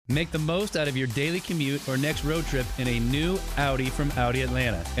Make the most out of your daily commute or next road trip in a new Audi from Audi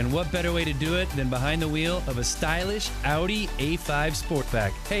Atlanta. And what better way to do it than behind the wheel of a stylish Audi A5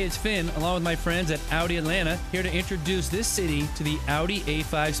 Sportback? Hey, it's Finn, along with my friends at Audi Atlanta, here to introduce this city to the Audi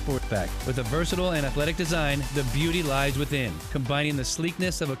A5 Sportback. With a versatile and athletic design, the beauty lies within, combining the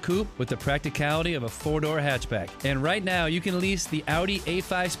sleekness of a coupe with the practicality of a four-door hatchback. And right now, you can lease the Audi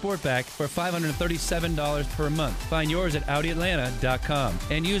A5 Sportback for $537 per month. Find yours at AudiAtlanta.com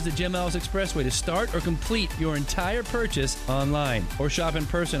and use the Jim Ellis Expressway to start or complete your entire purchase online, or shop in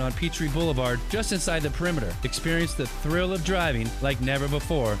person on Peachtree Boulevard just inside the perimeter. Experience the thrill of driving like never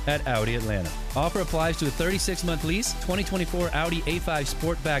before at Audi Atlanta. Offer applies to a 36-month lease, 2024 Audi A5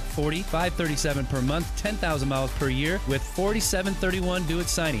 Sportback 40, $537 per month, 10,000 miles per year with $47.31 due at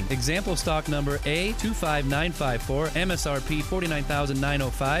signing. Example stock number A25954, MSRP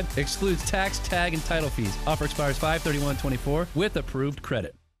 $49,905, excludes tax, tag, and title fees. Offer expires 5/31/24 with approved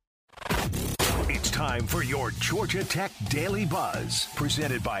credit. It's time for your Georgia Tech Daily Buzz,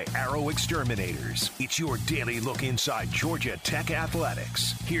 presented by Arrow Exterminators. It's your daily look inside Georgia Tech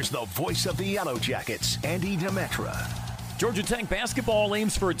athletics. Here's the voice of the Yellow Jackets, Andy Demetra. Georgia Tech basketball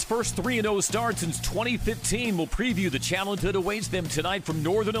aims for its first 3-0 start since 2015. We'll preview the challenge that awaits them tonight from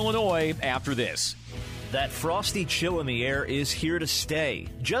Northern Illinois after this. That frosty chill in the air is here to stay.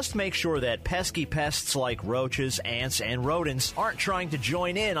 Just make sure that pesky pests like roaches, ants, and rodents aren't trying to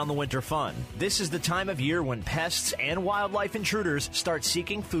join in on the winter fun. This is the time of year when pests and wildlife intruders start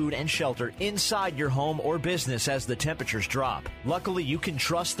seeking food and shelter inside your home or business as the temperatures drop. Luckily, you can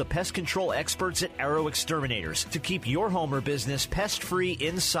trust the pest control experts at Arrow Exterminators to keep your home or business pest-free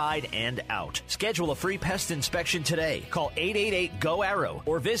inside and out. Schedule a free pest inspection today. Call 888-GO-ARROW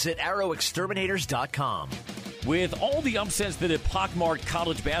or visit arrowexterminators.com. With all the upsets that have pockmarked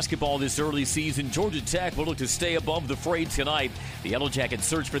college basketball this early season, Georgia Tech will look to stay above the fray tonight. The Yellow Jackets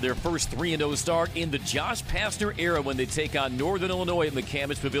search for their first 3-0 start in the Josh Pastner era when they take on Northern Illinois at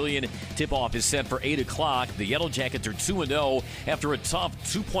McCamish Pavilion. Tip-off is set for 8 o'clock. The Yellow Jackets are 2-0 after a tough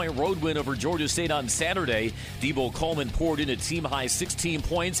 2-point road win over Georgia State on Saturday. Debo Coleman poured in a team-high 16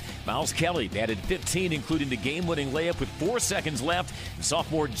 points. Miles Kelly added 15, including the game-winning layup with 4 seconds left. And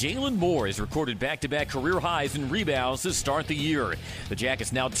sophomore Jalen Moore has recorded back-to-back career highs and rebounds to start the year. The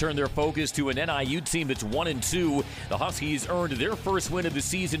Jackets now turn their focus to an NIU team that's 1-2. The Huskies earned their first win of the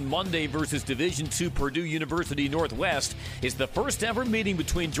season Monday versus Division II Purdue University Northwest. It's the first ever meeting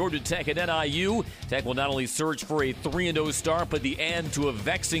between Georgia Tech and NIU. Tech will not only search for a 3-0 start, but the end to a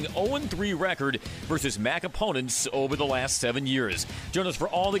vexing 0-3 record versus MAC opponents over the last 7 years. Join us for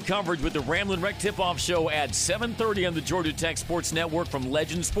all the coverage with the Ramblin' Wreck Tip-Off Show at 7:30 on the Georgia Tech Sports Network from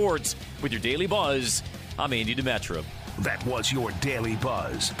Legend Sports. With your Daily Buzz, I'm Andy Demetra. That was your Daily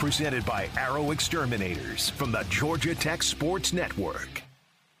Buzz, presented by Arrow Exterminators from the Georgia Tech Sports Network.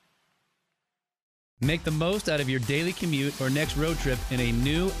 Make the most out of your daily commute or next road trip in a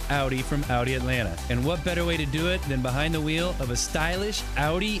new Audi from Audi Atlanta. And what better way to do it than behind the wheel of a stylish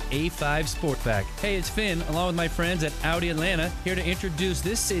Audi A5 Sportback? Hey, it's Finn, along with my friends at Audi Atlanta, here to introduce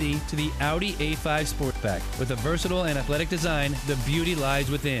this city to the Audi A5 Sportback. With a versatile and athletic design, the beauty lies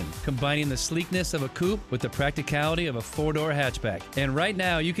within, combining the sleekness of a coupe with the practicality of a four-door hatchback. And right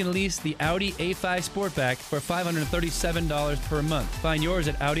now, you can lease the Audi A5 Sportback for $537 per month. Find yours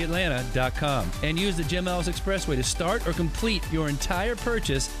at AudiAtlanta.com and use the Jim Ellis Expressway to start or complete your entire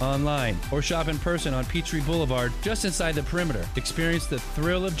purchase online, or shop in person on Peachtree Boulevard just inside the perimeter. Experience the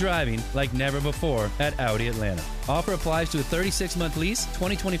thrill of driving like never before at Audi Atlanta. Offer applies to a 36-month lease,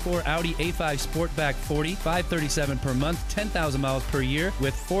 2024 Audi A5 Sportback 40, $537 per month, 10,000 miles per year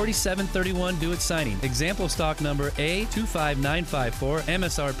with $47.31 due at signing. Example stock number A25954,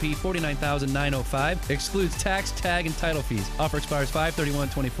 MSRP $49,905, excludes tax, tag, and title fees. Offer expires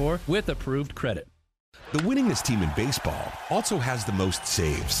 5/31/24 with approved credit. The winningest team in baseball also has the most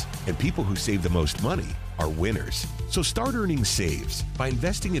saves, and people who save the most money are winners. So start earning saves by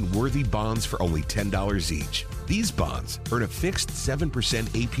investing in Worthy bonds for only $10 each. These bonds earn a fixed 7%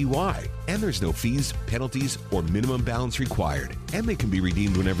 APY, and there's no fees, penalties, or minimum balance required, and they can be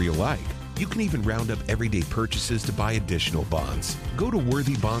redeemed whenever you like. You can even round up everyday purchases to buy additional bonds. Go to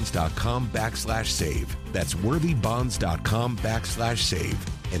worthybonds.com/save. That's worthybonds.com/save,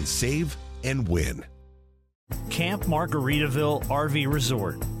 and save and win. Camp Margaritaville RV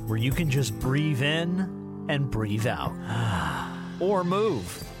Resort, where you can just breathe in and breathe out. Or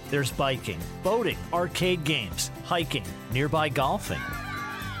move. There's biking, boating, arcade games, hiking, nearby golfing.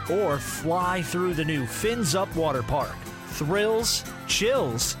 Or fly through the new Fins Up Water Park. Thrills,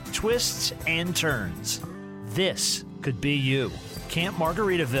 chills, twists, and turns. This could be you. Camp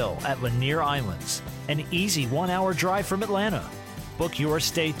Margaritaville at Lanier Islands. An easy 1-hour drive from Atlanta. Book your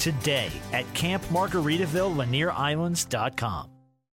stay today at CampMargaritaville, LanierIslands.com.